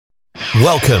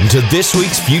Welcome to this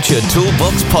week's Future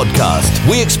Toolbox podcast.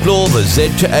 We explore the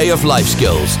Z to A of life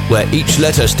skills, where each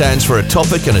letter stands for a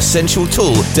topic and essential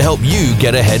tool to help you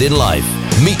get ahead in life.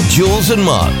 Meet Jules and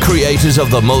Mark, creators of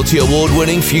the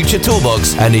multi-award-winning Future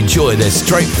Toolbox, and enjoy their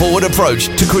straightforward approach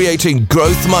to creating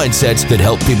growth mindsets that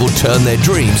help people turn their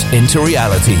dreams into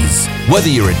realities. Whether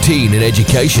you're a teen in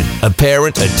education, a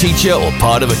parent, a teacher, or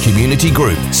part of a community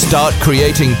group, start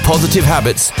creating positive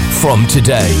habits from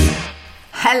today.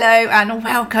 Hello and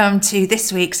welcome to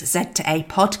this week's Z to A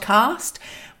podcast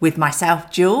with myself,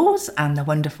 Jules, and the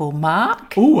wonderful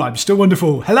Mark. Oh, I'm still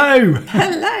wonderful. Hello.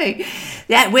 Hello.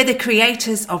 Yeah, we're the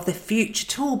creators of the Future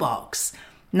Toolbox.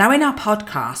 Now, in our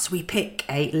podcast, we pick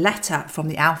a letter from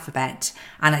the alphabet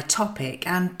and a topic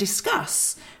and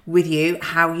discuss with you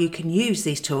how you can use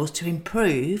these tools to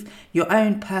improve your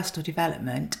own personal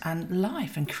development and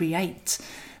life and create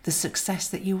the success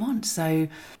that you want. So,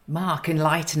 Mark,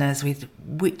 enlighten us with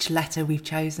which letter we've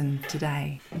chosen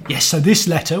today. Yes, so this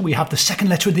letter, we have the second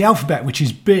letter of the alphabet, which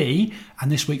is B,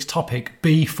 and this week's topic,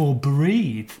 B for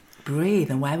breathe.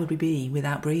 Breathe, and where would we be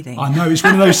without breathing? I know, it's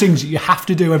one of those things that you have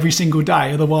to do every single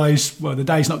day, otherwise, well, the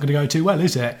day's not going to go too well,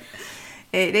 is it?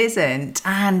 It isn't.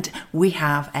 And we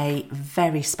have a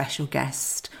very special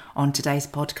guest on today's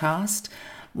podcast,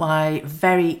 my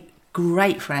very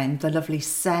great friend, the lovely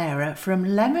Sarah from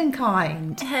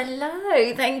Lemonkind.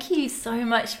 Hello, thank you so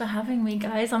much for having me,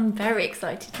 guys. I'm very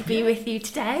excited to be with you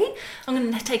today. I'm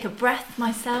going to take a breath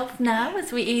myself now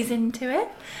as we ease into it.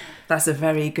 That's a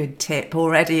very good tip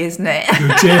already, isn't it?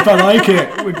 Good tip, I like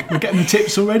it. We're getting the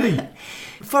tips already.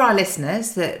 For our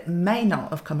listeners that may not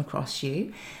have come across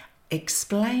you,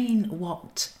 explain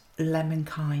what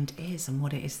Lemonkind is and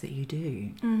what it is that you do.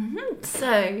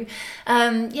 So,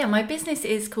 my business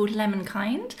is called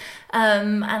Lemonkind,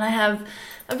 and I have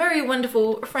a very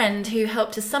wonderful friend who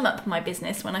helped to sum up my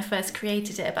business when I first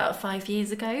created it about 5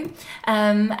 years ago.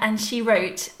 And she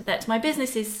wrote that my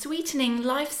business is sweetening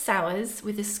life's sours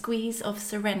with a squeeze of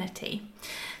serenity.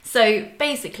 So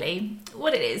basically,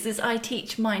 what it is I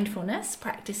teach mindfulness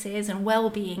practices and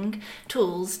well-being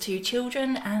tools to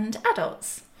children and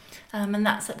adults. And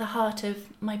that's at the heart of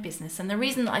my business. And the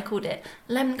reason that I called it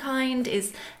Lemonkind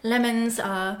is lemons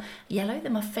are yellow.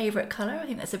 They're my favourite colour. I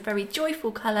think that's a very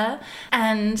joyful colour.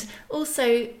 And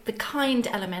also the kind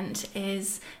element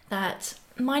is that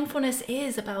mindfulness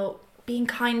is about being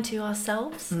kind to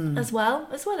ourselves as well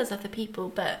as other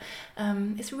people. But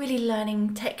it's really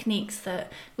learning techniques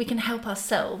that we can help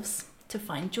ourselves to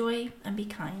find joy and be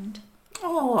kind.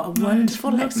 Oh, what a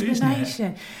wonderful lovely,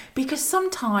 explanation. Because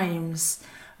sometimes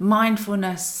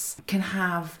mindfulness can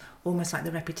have almost like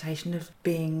the reputation of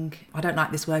being, I don't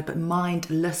like this word, but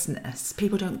mindlessness.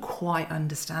 People don't quite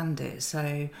understand it.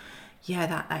 So, yeah,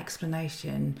 that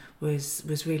explanation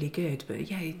was really good.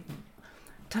 But yeah,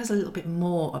 tell us a little bit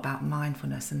more about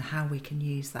mindfulness and how we can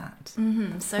use that.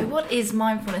 So what is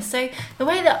mindfulness? So the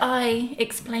way that I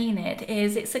explain it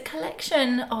is it's a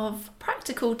collection of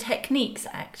practical techniques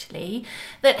actually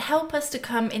that help us to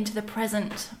come into the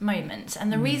present moment.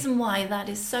 And the reason why that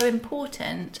is so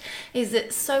important is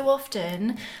that so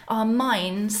often our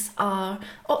minds are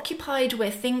occupied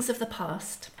with things of the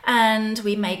past. And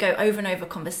we may go over and over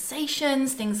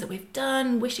conversations, things that we've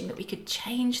done, wishing that we could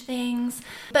change things.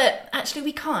 But actually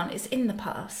we can't, it's in the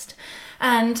past.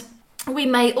 And we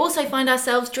may also find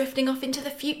ourselves drifting off into the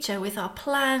future with our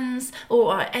plans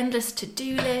or our endless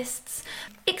to-do lists,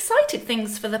 excited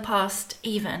things for the past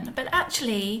even. But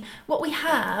actually what we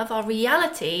have, our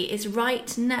reality, is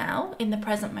right now in the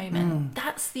present moment.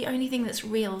 That's the only thing that's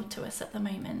real to us at the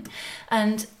moment.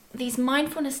 And these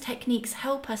mindfulness techniques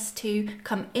help us to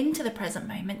come into the present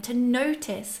moment, to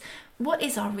notice what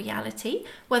is our reality,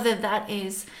 whether that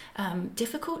is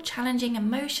difficult, challenging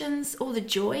emotions or the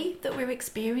joy that we're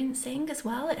experiencing as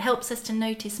well. It helps us to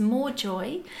notice more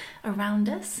joy around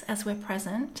us as we're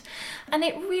present. And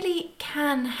it really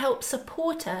can help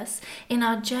support us in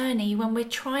our journey when we're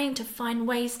trying to find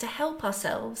ways to help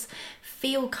ourselves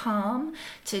feel calm,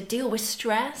 to deal with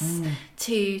stress,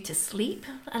 to sleep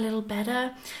a little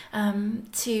better,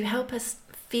 to help us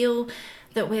feel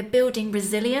that we're building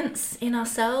resilience in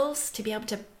ourselves to be able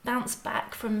to bounce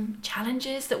back from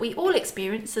challenges that we all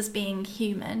experience as being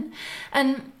human.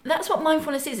 And that's what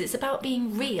mindfulness is. It's about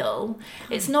being real.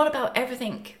 It's not about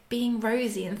everything being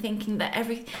rosy and thinking that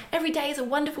every day is a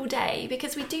wonderful day,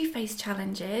 because we do face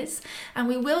challenges and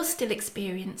we will still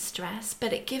experience stress,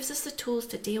 but it gives us the tools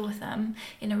to deal with them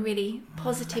in a really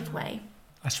positive way.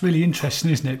 That's really interesting,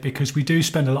 isn't it? Because we do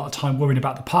spend a lot of time worrying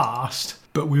about the past,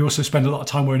 but we also spend a lot of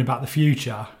time worrying about the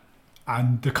future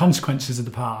and the consequences of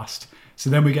the past. So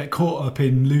then we get caught up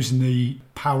in losing the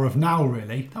power of now,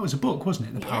 really. That was a book, wasn't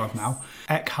it? The Power of Now.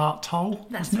 Eckhart Tolle.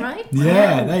 That's right.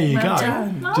 Yeah, Wow. there you Well go.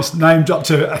 done, Mark. Just name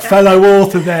dropped a fellow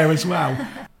author there as well.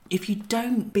 If you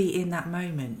don't be in that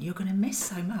moment, you're going to miss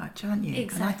so much, aren't you?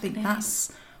 Exactly. And I think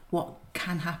that's what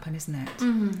can happen, isn't it?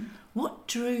 Mm-hmm. What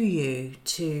drew you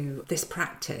to this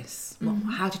practice?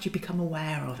 How did you become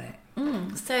aware of it?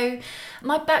 So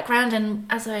my background, and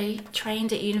as I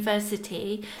trained at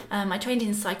university, I trained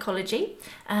in psychology,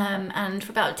 and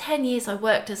for about 10 years I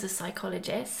worked as a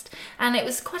psychologist, and it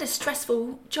was quite a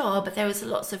stressful job. There was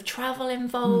lots of travel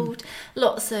involved,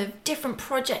 lots of different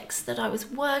projects that I was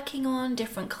working on,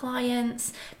 different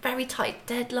clients, very tight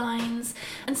deadlines,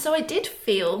 and so I did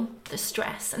feel the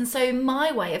stress. And so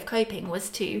my way of coping was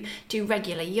to do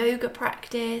regular yoga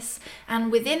practice,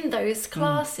 and within those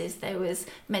classes there was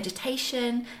meditation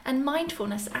and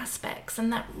mindfulness aspects,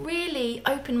 and that really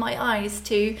opened my eyes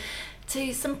to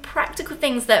some practical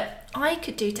things that I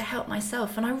could do to help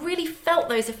myself. And I really felt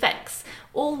those effects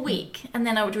all week, and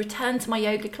then I would return to my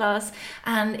yoga class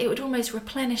and it would almost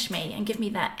replenish me and give me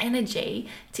that energy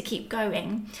to keep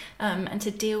going, and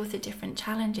to deal with the different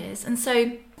challenges. And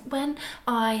so when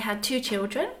I had 2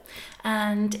 children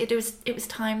and it was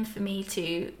time for me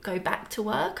to go back to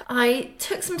work, I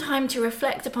took some time to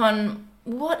reflect upon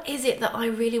what is it that I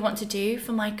really want to do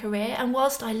for my career. And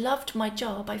whilst I loved my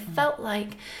job, I felt like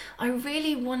I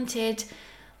really wanted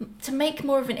to make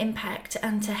more of an impact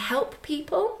and to help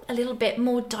people a little bit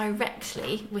more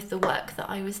directly with the work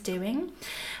that I was doing.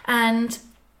 And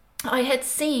I had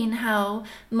seen how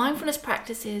mindfulness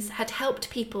practices had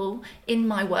helped people in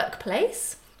my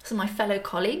workplace, so my fellow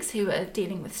colleagues who were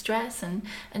dealing with stress and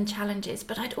challenges,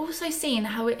 but I'd also seen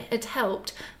how it had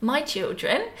helped my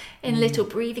children in little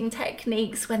breathing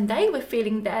techniques when they were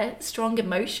feeling their strong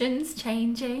emotions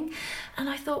changing. And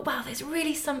I thought, wow, there's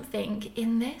really something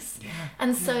in this.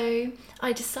 So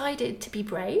I decided to be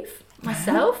brave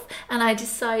myself, and I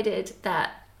decided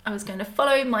that I was going to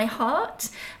follow my heart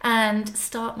and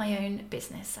start my own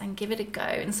business and give it a go.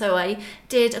 And so I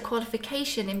did a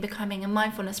qualification in becoming a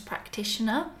mindfulness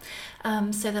practitioner,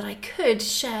 so that I could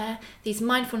share these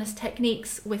mindfulness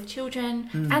techniques with children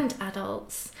and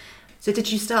adults. So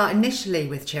did you start initially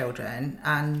with children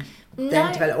and then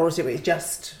No. develop, or was it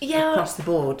just across the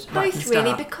board? right from Both the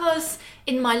really, start? because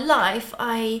in my life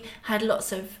I had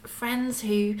lots of friends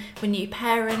who were new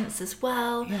parents as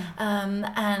well,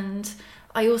 and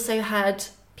I also had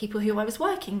people who I was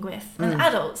working with and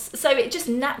adults, so it just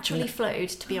naturally flowed,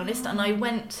 to be honest, and I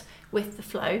went with the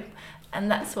flow,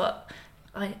 and that's what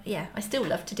I still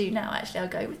love to do now. Actually, I'll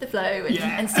go with the flow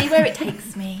and see where it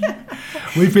takes me.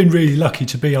 We've been really lucky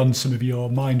to be on some of your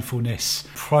mindfulness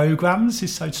programs,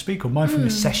 so to speak, or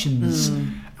mindfulness sessions,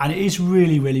 and it is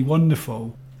really, really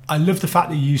wonderful. I love the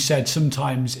fact that you said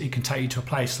sometimes it can take you to a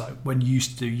place, like when you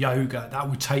used to do yoga, that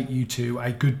would take you to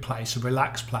a good place, a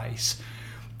relaxed place.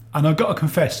 And I've got to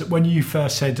confess that when you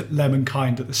first said lemon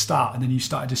kind at the start and then you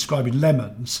started describing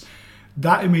lemons,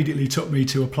 that immediately took me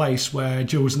to a place where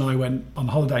Jules and I went on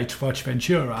holiday to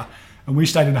Fuerteventura, and we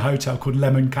stayed in a hotel called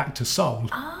Lemon Cactus Sol.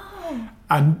 Oh.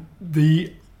 And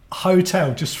the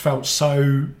hotel just felt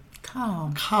so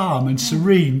calm and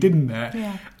serene, didn't it?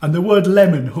 Yeah. And the word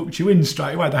lemon hooked you in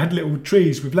straight away. They had little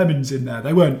trees with lemons in there.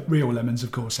 They weren't real lemons,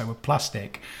 of course, they were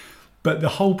plastic. But the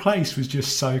whole place was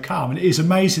just so calm. And it is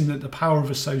amazing that the power of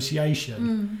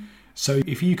association. So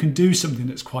if you can do something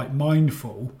that's quite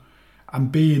mindful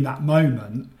and be in that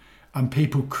moment, and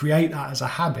people create that as a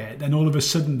habit, then all of a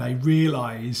sudden they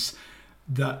realise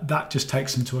that just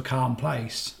takes them to a calm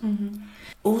place.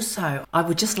 Also, I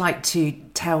would just like to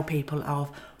tell people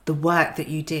of the work that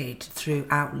you did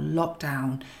throughout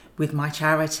lockdown with my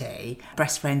charity,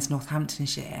 Breast Friends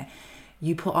Northamptonshire.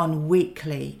 You put on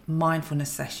weekly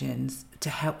mindfulness sessions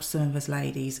to help some of us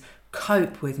ladies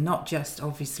cope with not just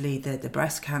obviously the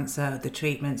breast cancer, the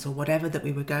treatments or whatever that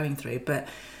we were going through, but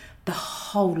the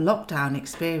whole lockdown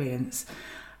experience.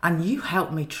 And you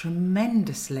helped me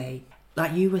tremendously.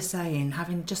 Like you were saying,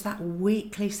 having just that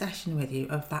weekly session with you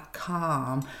of that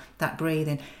calm, that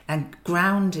breathing and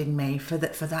grounding me for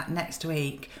that next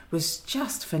week was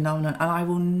just phenomenal. And I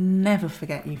will never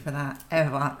forget you for that,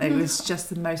 ever. It was just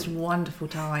the most wonderful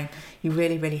time. You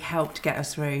really, really helped get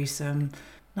us through some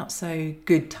not so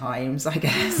good times, I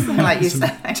guess, like you Some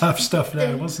say. tough stuff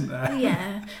there, wasn't there?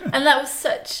 Yeah, and that was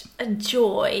such a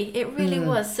joy. It really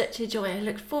was such a joy. I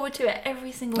looked forward to it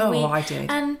every single week. Oh, I did.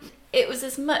 And it was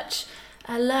as much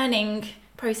a learning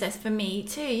process for me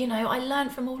too. You know, I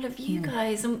learned from all of you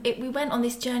guys, and we went on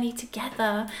this journey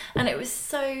together, and it was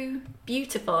so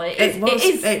beautiful. It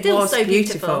is still was so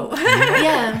beautiful.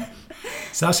 Yeah.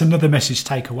 So that's another message to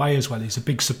take away as well, is a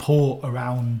big support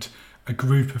around a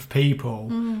group of people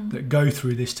that go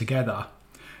through this together.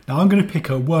 Now I'm going to pick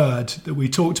a word that we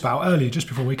talked about earlier just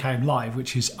before we came live,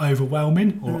 which is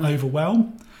overwhelming or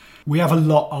overwhelm. We have a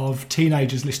lot of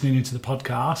teenagers listening into the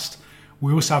podcast.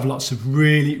 We also have lots of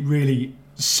really, really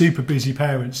super busy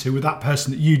parents who were that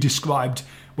person that you described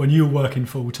when you were working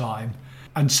full time.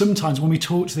 And sometimes when we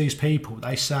talk to these people,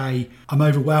 they say, I'm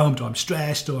overwhelmed, or I'm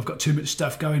stressed, or I've got too much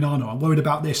stuff going on, or I'm worried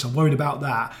about this, I'm worried about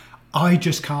that. I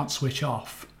just can't switch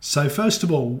off. So first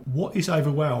of all, what is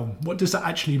overwhelm? What does that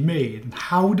actually mean? And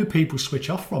how do people switch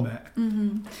off from it?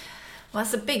 Well,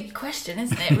 that's a big question,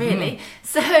 isn't it, really?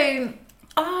 So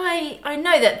I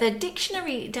know that the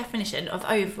dictionary definition of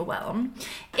overwhelm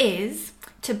is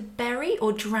to bury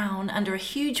or drown under a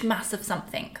huge mass of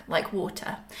something, like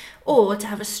water, or to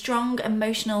have a strong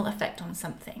emotional effect on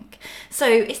something. So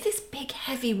it's this big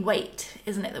heavy weight,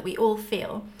 isn't it, that we all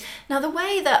feel. Now, the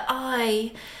way that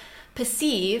I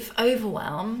perceive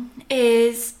overwhelm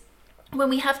is when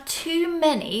we have too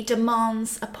many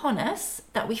demands upon us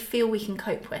that we feel we can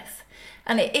cope with.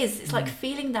 And it's like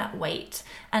feeling that weight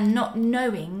and not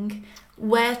knowing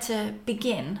where to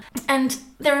begin. And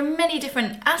there are many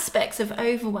different aspects of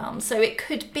overwhelm. So it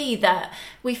could be that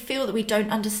we feel that we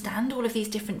don't understand all of these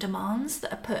different demands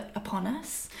that are put upon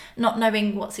us, not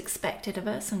knowing what's expected of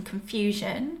us, and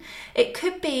confusion. It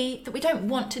could be that we don't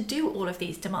want to do all of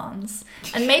these demands.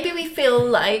 And maybe we feel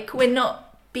like we're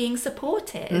not being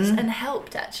supported and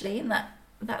helped, actually, and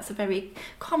that's a very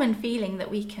common feeling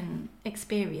that we can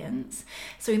experience.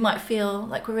 So we might feel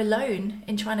like we're alone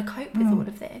in trying to cope with all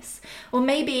of this. Or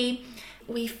maybe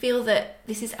we feel that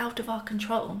this is out of our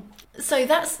control. So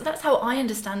that's how I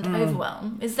understand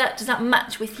overwhelm. Does that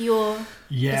match with your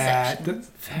perception?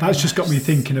 That's just got me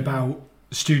thinking about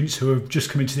students who have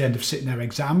just come into the end of sitting their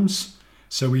exams.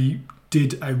 So we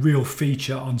did a real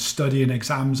feature on study and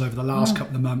exams over the last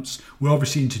couple of months. We're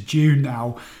obviously into June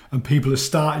now, and people are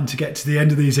starting to get to the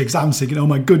end of these exams thinking, oh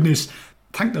my goodness,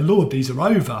 thank the Lord these are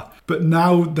over. But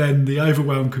now then the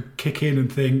overwhelm could kick in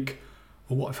and think,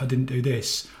 well, what if I didn't do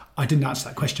this? I didn't answer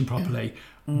that question properly.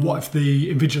 What if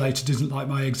the invigilator doesn't like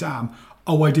my exam?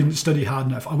 Oh, I didn't study hard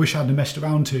enough. I wish I hadn't messed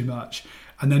around too much.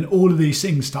 And then all of these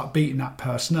things start beating that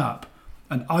person up.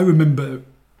 And I remember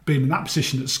being in that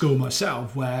position at school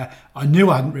myself, where I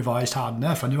knew I hadn't revised hard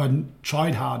enough. I knew I hadn't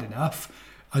tried hard enough.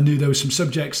 I knew there were some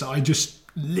subjects that I just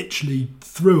literally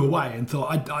threw away and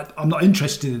thought, I'm not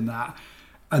interested in that.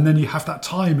 And then you have that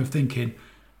time of thinking,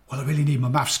 well, I really need my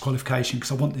maths qualification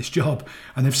because I want this job.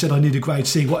 And they've said I need a grade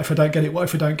C. What if I don't get it? What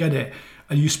if I don't get it?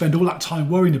 And you spend all that time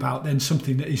worrying about then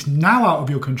something that is now out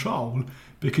of your control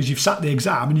because you've sat the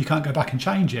exam and you can't go back and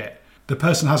change it. The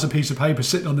person has a piece of paper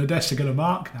sitting on their desk to get a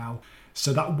mark now.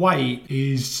 So that weight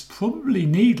is probably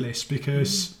needless,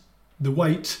 because the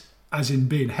weight as in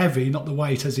being heavy, not the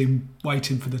weight as in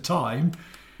waiting for the time.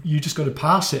 You just got to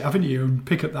pass it, haven't you, and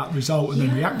pick up that result and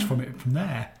then react from it from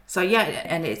there. So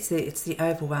and it's the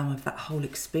overwhelm of that whole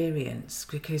experience,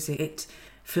 because it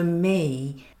for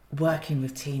me, working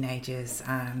with teenagers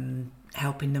and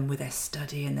helping them with their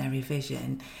study and their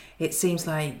revision, it seems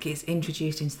like it's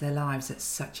introduced into their lives at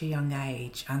such a young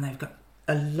age, and they've got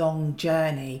a long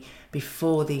journey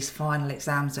before these final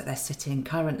exams that they're sitting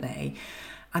currently,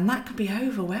 and that can be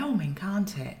overwhelming,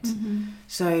 can't it?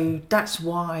 So that's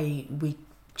why we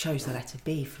chose the letter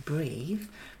B for breathe,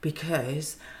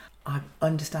 because I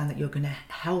understand that you're going to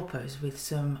help us with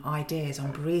some ideas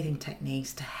on breathing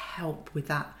techniques to help with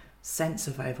that sense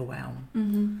of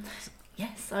overwhelm.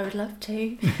 Yes, I would love to.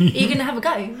 Are you going to have a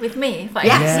go with me?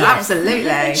 Yes,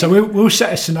 absolutely. So we'll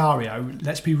set a scenario.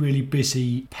 Let's be really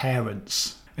busy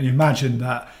parents and imagine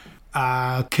that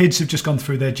kids have just gone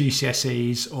through their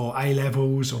GCSEs or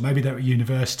A-levels, or maybe they're at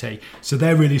university. So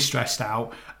they're really stressed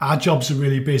out. Our jobs are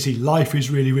really busy. Life is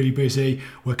really, really busy.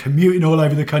 We're commuting all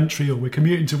over the country, or we're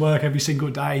commuting to work every single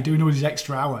day, doing all these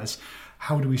extra hours.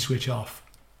 How do we switch off?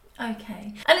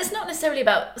 Okay. And it's not necessarily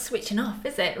about switching off,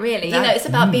 is it, really? No. You know, it's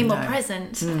about being more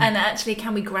present and actually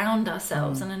can we ground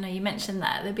ourselves? And I know you mentioned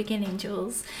that at the beginning,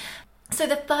 Jules. So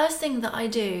the first thing that I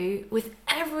do with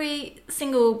every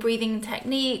single breathing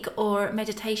technique or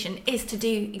meditation is to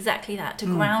do exactly that, to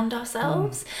ground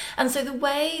ourselves. And so the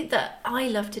way that I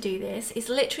love to do this is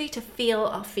literally to feel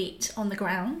our feet on the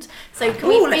ground. So can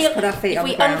we feel, let's put our feet on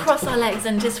the ground. Uncross our legs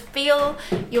and just feel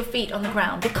your feet on the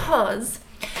ground, because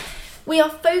we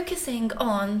are focusing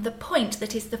on the point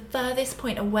that is the furthest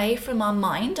point away from our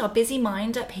mind, our busy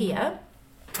mind up here.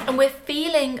 And we're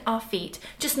feeling our feet,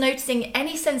 just noticing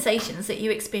any sensations that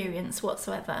you experience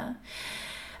whatsoever.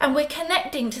 And we're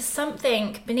connecting to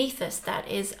something beneath us that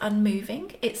is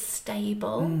unmoving, it's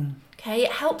stable. Okay,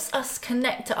 it helps us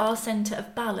connect to our center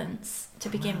of balance to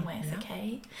begin with.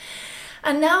 Okay,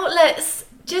 and now let's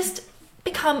just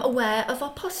become aware of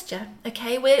our posture.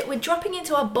 Okay, we're dropping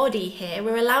into our body here.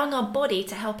 We're allowing our body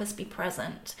to help us be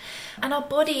present, and our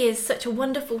body is such a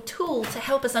wonderful tool to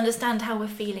help us understand how we're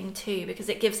feeling too, because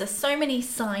it gives us so many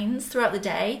signs throughout the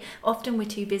day. Often we're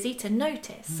too busy to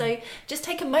notice. So just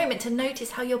take a moment to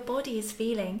notice how your body is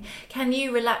feeling. Can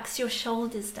you relax your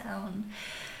shoulders down?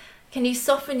 Can you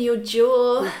soften your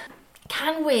jaw?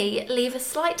 Can we leave a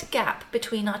slight gap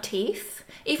between our teeth,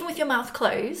 even with your mouth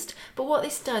closed? But what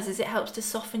this does is it helps to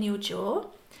soften your jaw.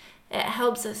 It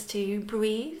helps us to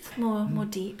breathe more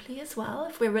deeply as well,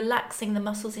 if we're relaxing the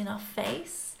muscles in our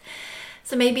face.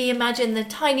 So maybe imagine the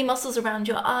tiny muscles around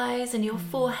your eyes and your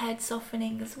forehead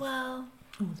softening as well.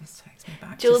 Oh, this takes me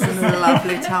back to some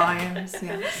lovely times.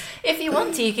 Yes. If you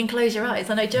want to, you can close your eyes.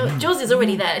 I know Jules is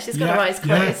already there. She's got her eyes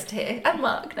closed here. And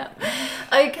Mark now.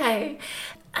 Okay.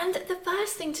 And the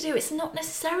first thing to do, it's not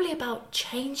necessarily about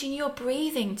changing your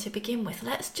breathing to begin with.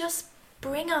 Let's just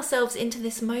bring ourselves into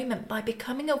this moment by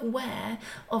becoming aware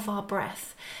of our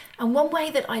breath. And one way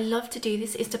that I love to do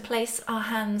this is to place our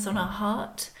hands on our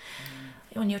heart,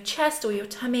 on your chest or your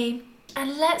tummy.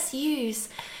 And let's use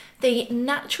the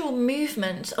natural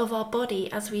movement of our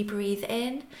body as we breathe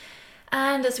in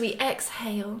and as we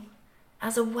exhale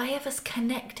as a way of us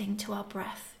connecting to our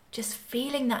breath. Just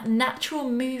feeling that natural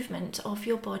movement of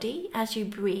your body as you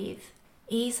breathe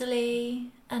easily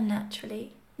and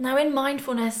naturally. Now in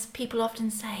mindfulness, people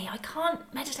often say, I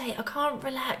can't meditate, I can't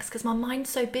relax because my mind's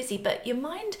so busy. But your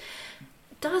mind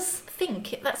does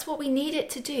think, that's what we need it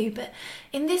to do. But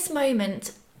in this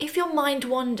moment, if your mind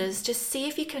wanders, just see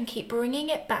if you can keep bringing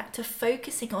it back to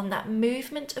focusing on that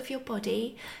movement of your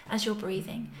body as you're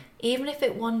breathing. Even if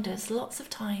it wanders lots of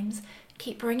times,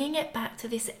 keep bringing it back to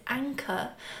this anchor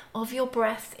of your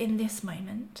breath in this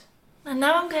moment. And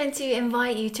now I'm going to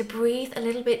invite you to breathe a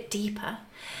little bit deeper.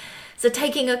 So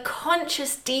taking a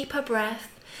conscious deeper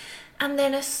breath and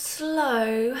then a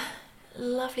slow,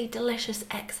 lovely, delicious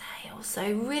exhale.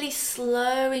 So really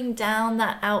slowing down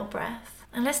that out breath.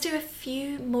 And let's do a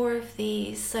few more of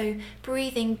these. So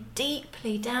breathing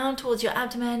deeply down towards your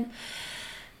abdomen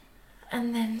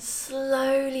and then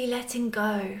slowly letting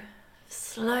go,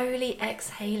 slowly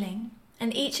exhaling.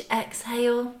 And each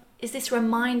exhale is this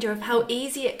reminder of how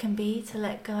easy it can be to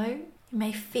let go. You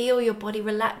may feel your body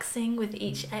relaxing with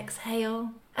each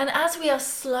exhale. And as we are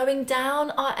slowing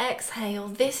down our exhale,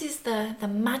 this is the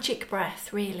magic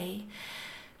breath really.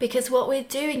 Because what we're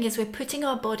doing is we're putting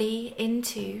our body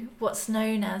into what's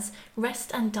known as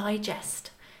rest and digest,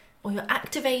 or you're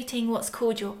activating what's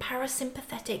called your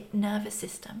parasympathetic nervous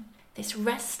system. This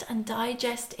rest and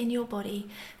digest in your body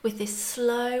with this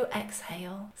slow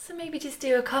exhale. So maybe just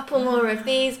do a couple more of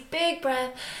these. Big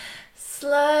breath,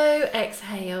 slow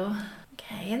exhale.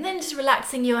 Okay, and then just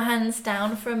relaxing your hands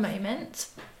down for a moment.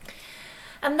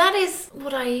 And that is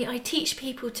what I teach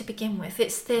people to begin with.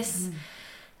 It's this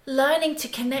learning to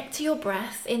connect to your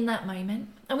breath in that moment.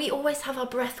 And we always have our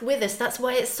breath with us. That's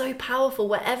why it's so powerful.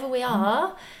 Wherever we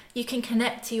are, you can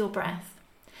connect to your breath.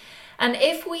 And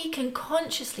if we can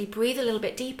consciously breathe a little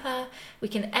bit deeper, we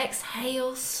can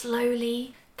exhale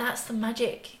slowly. That's the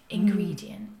magic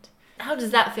ingredient. How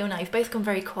does that feel now? You've both gone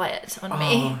very quiet on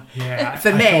me. Yeah.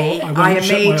 For me, I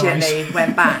immediately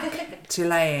went back to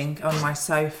laying on my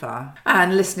sofa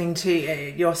and listening to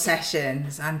your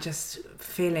sessions and just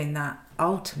feeling that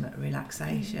ultimate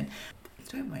relaxation.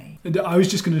 Don't we? And I was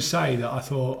just going to say that I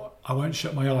thought I won't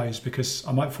shut my eyes because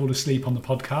I might fall asleep on the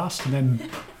podcast and then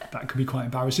that could be quite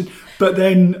embarrassing. But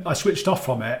then I switched off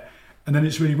from it, and then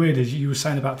it's really weird. As you were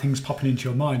saying about things popping into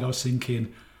your mind, I was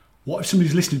thinking, what if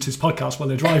somebody's listening to this podcast while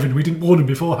they're driving? We didn't warn them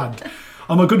beforehand.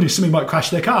 Oh my goodness, somebody might crash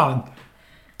their car.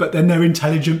 But then they're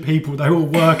intelligent people. They will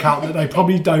work out that they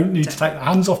probably don't need to take their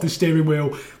hands off the steering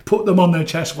wheel, put them on their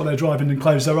chest while they're driving and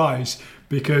close their eyes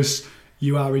because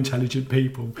you are intelligent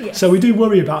people. Yes. So we do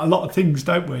worry about a lot of things,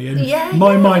 don't we? And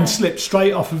my mind slipped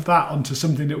straight off of that onto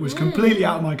something that was completely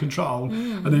out of my control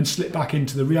and then slipped back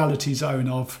into the reality zone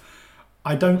of,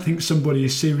 I don't think somebody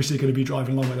is seriously going to be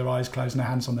driving along with their eyes closed and their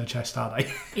hands on their chest, are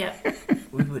they? Yeah.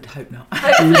 We would hope not.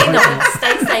 Hopefully not.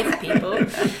 Stay safe, people.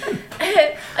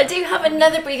 I do have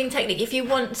another breathing technique if you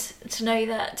want to know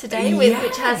that today,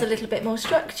 which has a little bit more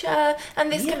structure,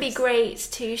 and this can be great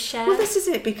to share. Well, this is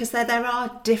it, because there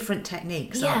are different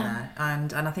techniques, aren't there?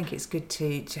 And I think it's good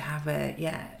to have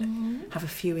have a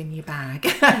few in your bag.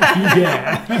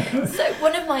 So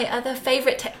one of my other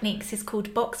favourite techniques is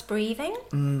called box breathing.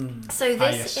 So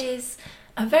this is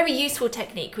a very useful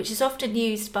technique which is often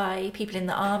used by people in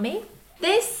the army.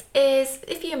 This is,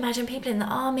 if you imagine people in the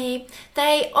army,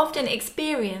 they often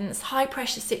experience high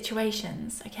pressure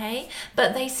situations, okay?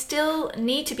 But they still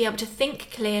need to be able to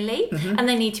think clearly and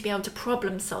they need to be able to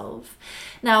problem solve.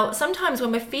 Now, sometimes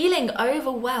when we're feeling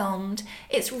overwhelmed,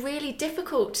 it's really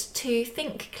difficult to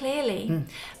think clearly.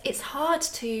 It's hard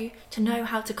to know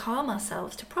how to calm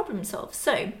ourselves, to problem solve.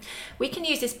 So we can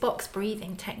use this box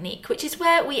breathing technique, which is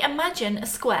where we imagine a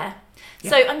square.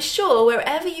 So I'm sure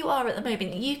wherever you are at the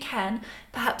moment, you can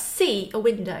perhaps see a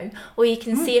window, or you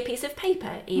can see a piece of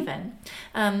paper even.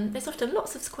 There's often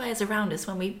lots of squares around us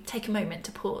when we take a moment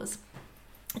to pause.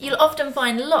 You'll often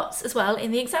find lots as well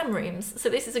in the exam rooms. So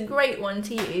this is a great one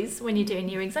to use when you're doing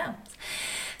your exams.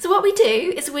 So what we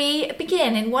do is we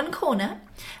begin in one corner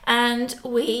and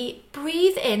we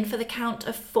breathe in for the count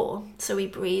of 4. So we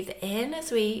breathe in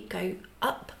as we go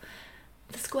up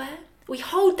the square. We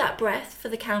hold that breath for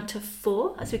the count of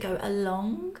 4 as we go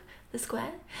along the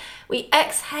square. We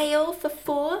exhale for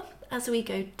 4 as we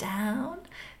go down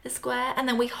the square. And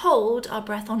then we hold our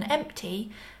breath on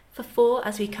empty for 4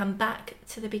 as we come back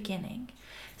to the beginning.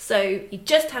 So you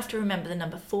just have to remember the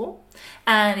number 4.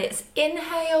 And it's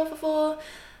inhale for 4,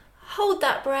 hold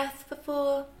that breath for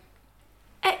 4,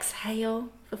 exhale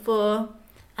for 4,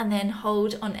 and then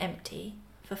hold on empty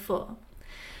for 4.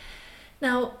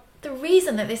 Now, the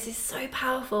reason that this is so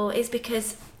powerful is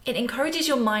because it encourages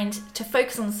your mind to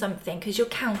focus on something because you're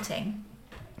counting,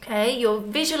 okay? You're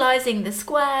visualizing the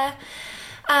square,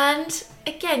 and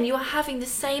again, you are having the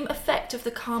same effect of the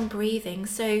calm breathing.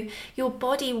 So your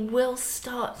body will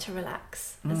start to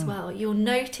relax as well. You'll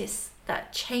notice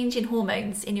that change in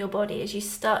hormones in your body as you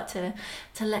start to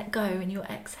let go and you're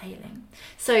exhaling.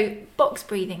 So box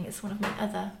breathing is one of my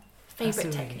other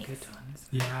favourite techniques. Really good one.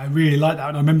 Yeah, I really like that.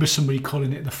 And I remember somebody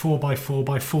calling it the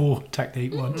 4x4x4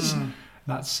 technique once.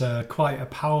 That's quite a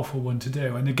powerful one to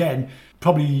do. And again,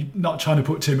 probably not trying to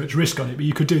put too much risk on it, but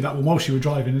you could do that one whilst you were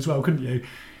driving as well, couldn't you?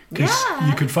 Because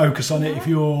you could focus on it if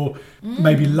you're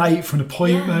maybe late for an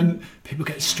appointment. People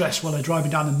get stressed while they're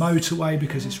driving down the motorway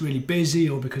because it's really busy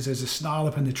or because there's a snarl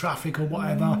up in the traffic or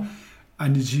whatever.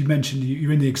 And as you mentioned,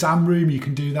 you're in the exam room, you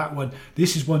can do that one.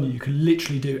 This is one that you can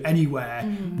literally do anywhere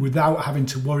without having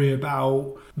to worry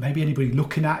about maybe anybody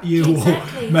looking at you or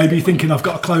maybe thinking I've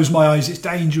got to close my eyes, it's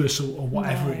dangerous or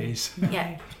whatever it is.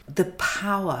 Yeah. The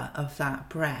power of that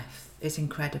breath is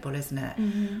incredible, isn't it?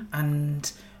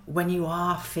 And when you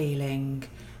are feeling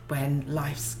when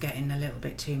life's getting a little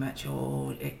bit too much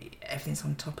or everything's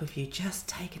on top of you, just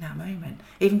taking that moment.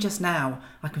 Even just now,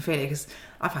 I can feel it because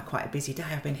I've had quite a busy day.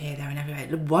 I've been here, there and everywhere.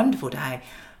 A wonderful day.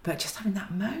 But just having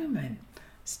that moment,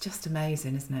 it's just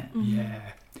amazing, isn't it?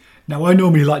 Yeah. Now, I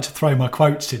normally like to throw my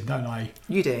quotes in, don't I?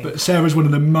 You do. But Sarah's one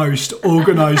of the most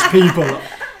organised people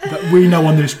that we know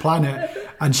on this planet.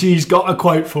 And she's got a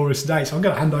quote for us today. So I'm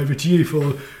going to hand over to you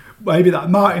for maybe that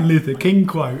Martin Luther King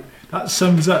quote. That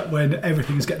sums up when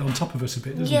everything's getting on top of us a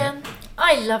bit, doesn't it? Yeah,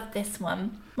 I love this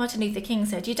one. Martin Luther King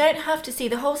said, "You don't have to see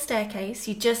the whole staircase,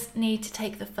 you just need to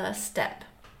take the first step."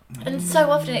 And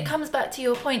so often it comes back to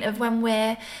your point of when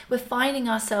we're finding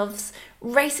ourselves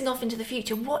racing off into the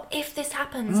future. What if this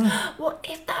happens? What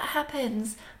if that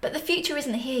happens? But the future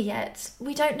isn't here yet.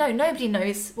 We don't know. Nobody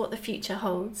knows what the future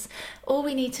holds. All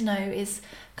we need to know is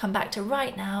come back to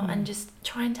right now and just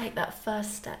try and take that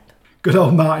first step. Good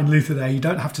old Martin Luther there. You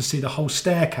don't have to see the whole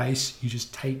staircase, you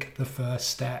just take the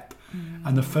first step.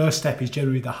 And the first step is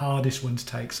generally the hardest one to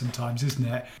take sometimes, isn't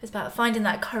it? It's about finding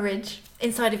that courage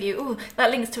inside of you. Ooh,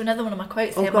 that links to another one of my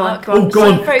quotes here, go on, Mark. go on. Go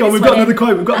on, we've got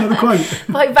another quote.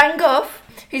 By Van Gogh,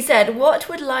 who said, "What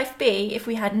would life be if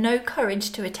we had no courage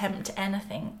to attempt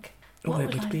anything?" What it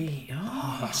would life be.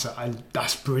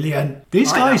 That's brilliant.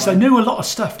 These guys, they knew a lot of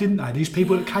stuff, didn't they? These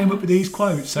people that came up with these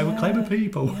quotes, they were clever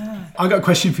people. Yeah. I got a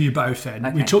question for you both then.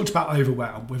 Okay. We talked about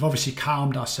overwhelm. We've obviously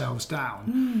calmed ourselves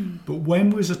down. But when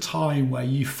was a time where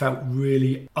you felt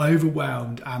really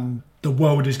overwhelmed and the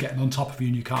world is getting on top of you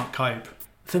and you can't cope?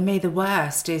 For me, the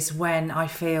worst is when I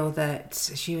feel that,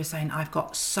 as you were saying, I've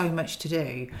got so much to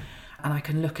do and I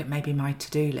can look at maybe my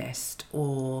to-do list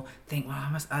or think, well,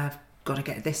 I've got to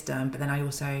get this done, but then I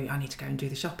need to go and do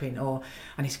the shopping, or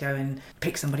I need to go and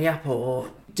pick somebody up, or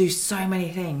do so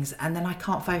many things, and then I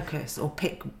can't focus or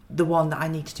pick the one that I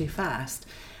need to do first,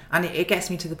 and it gets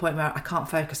me to the point where I can't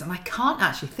focus and I can't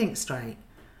actually think straight.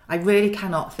 I really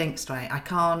cannot think straight. I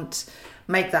can't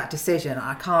make that decision.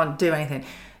 I can't do anything.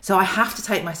 So I have to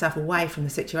take myself away from the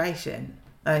situation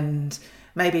and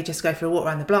maybe just go for a walk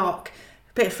around the block,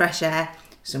 a bit of fresh air,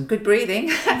 some good breathing,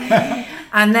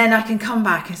 and then I can come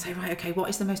back and say, right, okay, what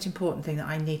is the most important thing that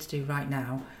I need to do right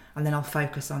now? and then I'll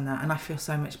focus on that, and I feel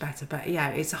so much better. But yeah,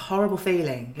 it's a horrible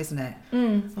feeling, isn't it?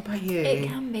 What about you? It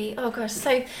can be. Oh gosh. So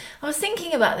I was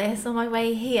thinking about this on my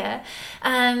way here,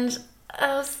 and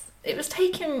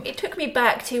it took me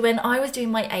back to when I was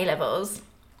doing my A-levels,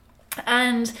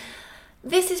 and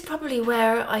this is probably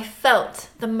where I felt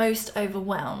the most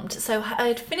overwhelmed. So I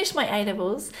had finished my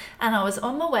A-levels and I was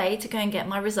on my way to go and get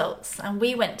my results, and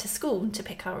we went to school to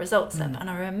pick our results up. And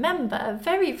I remember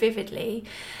very vividly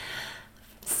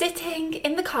sitting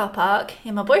in the car park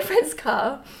in my boyfriend's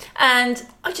car, and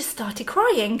I just started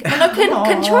crying and I couldn't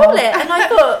control it, and I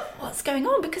thought, what's going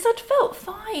on? Because I'd felt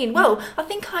fine. Well,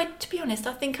 to be honest,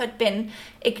 I think I'd been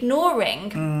ignoring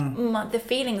the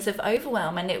feelings of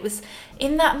overwhelm, and it was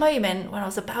in that moment when I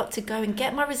was about to go and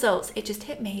get my results, it just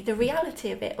hit me, the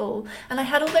reality of it all. And I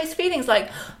had all those feelings like,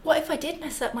 what if I did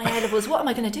mess up my A-levels? What am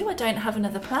I going to do? I don't have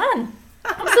another plan.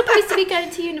 I'm supposed to be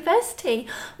going to university.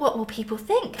 What will people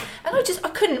think? And I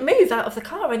couldn't move out of the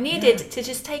car. I needed to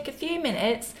just take a few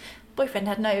minutes. Boyfriend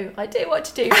had no idea what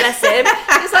to do, bless him.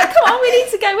 He was like, come on, we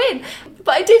need to go in.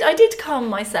 But I did calm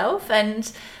myself,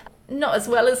 and not as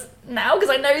well as now because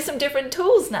I know some different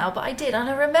tools now, but I did. And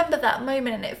I remember that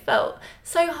moment, and it felt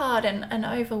so hard and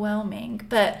overwhelming.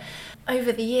 But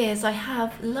over the years, I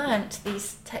have learnt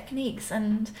these techniques,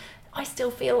 and I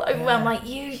still feel overwhelmed like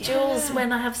you, Jules,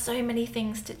 when I have so many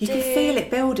things to do. You can feel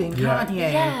it building, can't you?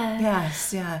 Yeah.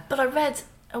 Yes, yeah. But I read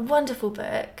a wonderful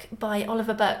book by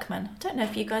Oliver Burkeman. I don't know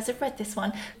if you guys have read this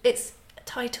one. It's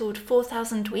titled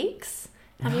 4,000 Weeks.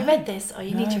 Have you read this? Oh,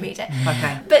 you need to read it.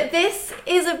 Okay. But this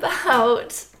is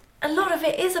about, a lot of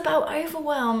it is about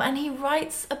overwhelm, and he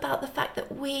writes about the fact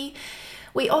that we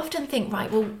often think,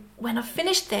 right, well, when I've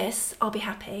finished this, I'll be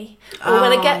happy. Or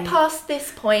when I get past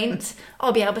this point,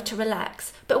 I'll be able to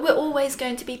relax. But we're always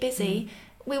going to be busy.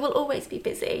 We will always be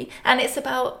busy. And it's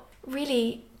about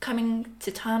really coming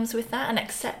to terms with that and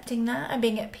accepting that and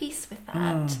being at peace with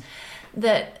that.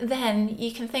 That then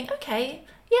you can think, okay,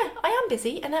 yeah, I am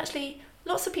busy. And actually,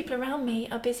 lots of people around me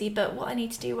are busy. But what I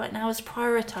need to do right now is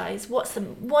prioritise what's the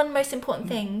one most important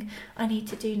thing I need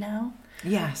to do now.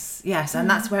 Yes, and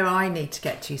that's where I need to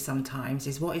get to sometimes,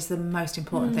 is what is the most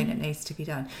important thing that needs to be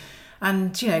done.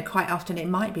 And, quite often it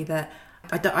might be that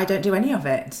I don't do any of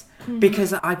it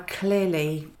because I'm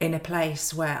clearly in a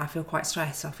place where I feel quite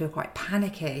stressed, I feel quite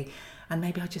panicky, and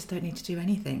maybe I just don't need to do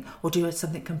anything or do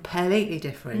something completely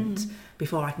different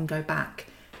before I can go back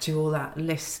to all that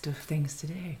list of things to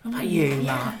do. What about you,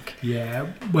 Mark? Yeah,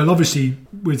 well, obviously,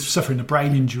 with suffering a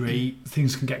brain injury,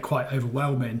 things can get quite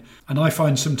overwhelming. And I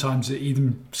find sometimes that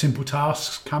even simple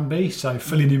tasks can be. So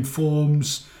filling in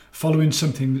forms, following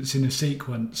something that's in a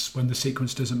sequence when the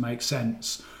sequence doesn't make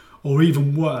sense. Or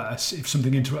even worse, if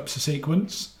something interrupts the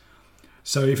sequence.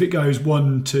 So if it goes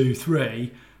 1, 2,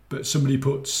 3, but somebody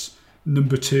puts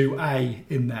number 2A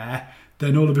in there,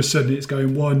 then all of a sudden it's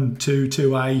going 1, 2,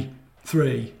 2A,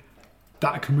 3.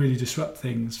 That can really disrupt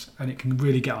things, and it can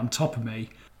really get on top of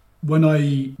me. When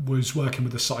I was working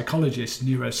with a psychologist,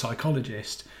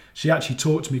 neuropsychologist, she actually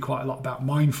talked to me quite a lot about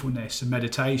mindfulness and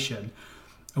meditation.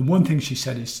 And one thing she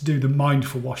said is to do the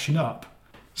mindful washing up.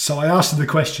 So I asked her the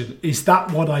question, is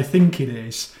that what I think it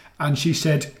is? And she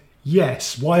said,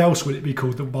 yes. Why else would it be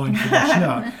called the mindful washing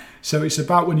up? So it's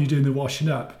about when you're doing the washing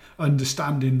up,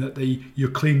 understanding that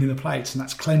you're cleaning the plates, and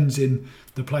that's cleansing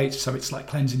the plates. So it's like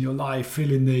cleansing your life,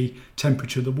 feeling the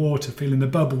temperature of the water, feeling the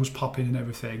bubbles popping and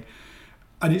everything.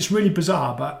 And it's really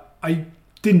bizarre, but I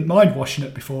didn't mind washing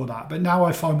up before that. But now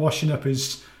I find washing up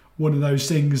is one of those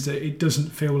things that it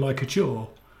doesn't feel like a chore.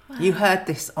 You heard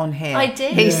this on here. I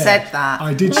did. He said that.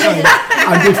 I did say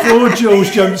that. And before Jules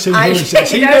jumps in here and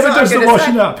says, he never does the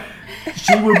washing up,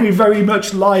 she will be very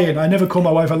much lying. I never call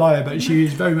my wife a liar, but she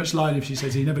is very much lying if she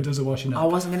says he never does the washing up. I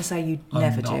wasn't going to say you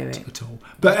never do it. Not at all.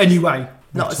 But anyway.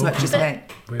 Not as much as me.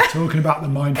 We're talking about the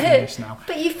mindfulness now.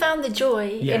 But you found the joy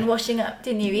in washing up,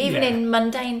 didn't you? Even in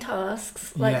mundane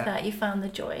tasks like that, you found the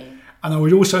joy. And I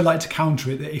would also like to counter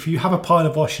it that if you have a pile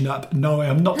of washing up, no,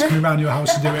 I'm not coming around your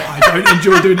house to do it. I don't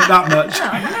enjoy doing it that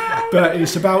much. But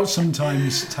it's about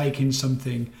sometimes taking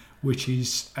something which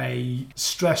is a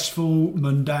stressful,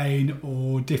 mundane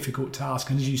or difficult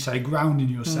task, and as you say, grounding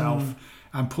yourself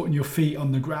and putting your feet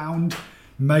on the ground.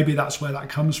 Maybe that's where that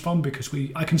comes from, because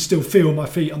I can still feel my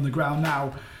feet on the ground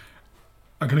now.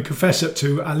 I'm going to confess up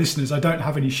to our listeners, I don't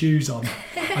have any shoes on.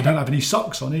 I don't have any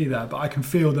socks on either, but I can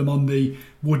feel them on the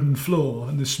wooden floor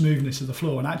and the smoothness of the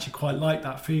floor, and I actually quite like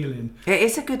that feeling. It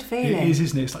is a good feeling. It is,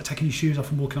 isn't it? It's like taking your shoes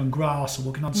off and walking on grass, or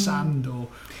walking on sand, or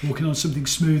walking on something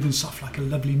smooth and soft like a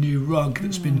lovely new rug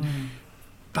that's been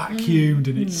vacuumed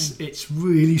and it's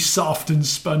really soft and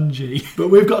spongy. But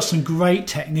we've got some great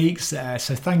techniques there,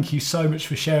 so thank you so much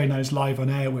for sharing those live on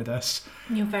air with us.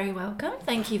 You're very welcome.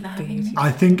 Thank you for having me.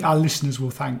 I think our listeners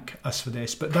will thank us for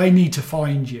this, but they need to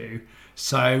find you.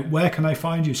 So where can they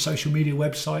find you? Social media,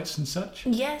 websites and such?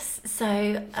 Yes,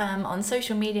 so on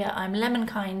social media I'm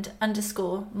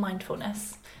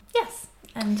lemonkind_mindfulness. Yes.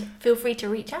 And feel free to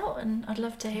reach out, and I'd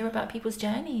love to hear about people's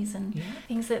journeys and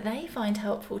things that they find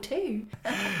helpful too.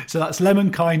 So that's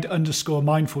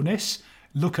lemonkind_mindfulness.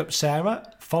 Look up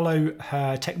Sarah, follow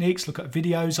her techniques, look at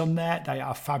videos on there. They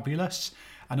are fabulous.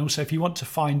 And also, if you want to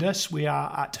find us, we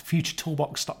are at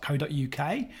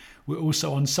futuretoolbox.co.uk. We're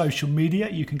also on social media.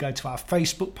 You can go to our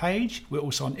Facebook page. We're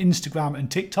also on Instagram and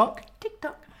TikTok.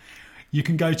 You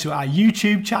can go to our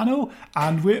YouTube channel,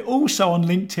 and we're also on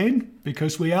LinkedIn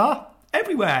because we are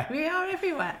everywhere. We are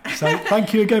everywhere. So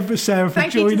thank you again for Sarah for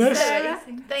joining us. Sarah.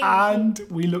 And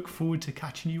we look forward to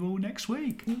catching you all next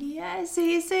week. Yeah,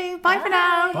 see you soon. Bye for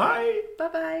now. Bye.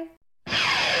 Bye-bye.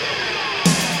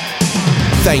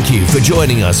 Thank you for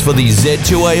joining us for the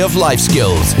Z2A of Life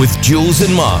Skills with Jules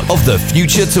and Mark of the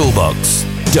Future Toolbox.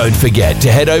 Don't forget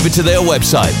to head over to their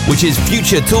website, which is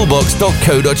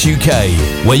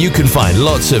futuretoolbox.co.uk, where you can find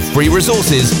lots of free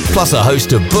resources, plus a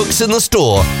host of books in the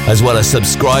store, as well as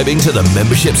subscribing to the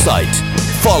membership site.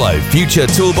 Follow Future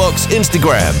Toolbox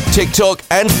Instagram, TikTok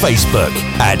and Facebook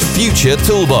at Future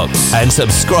Toolbox, and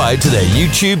subscribe to their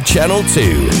YouTube channel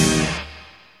too.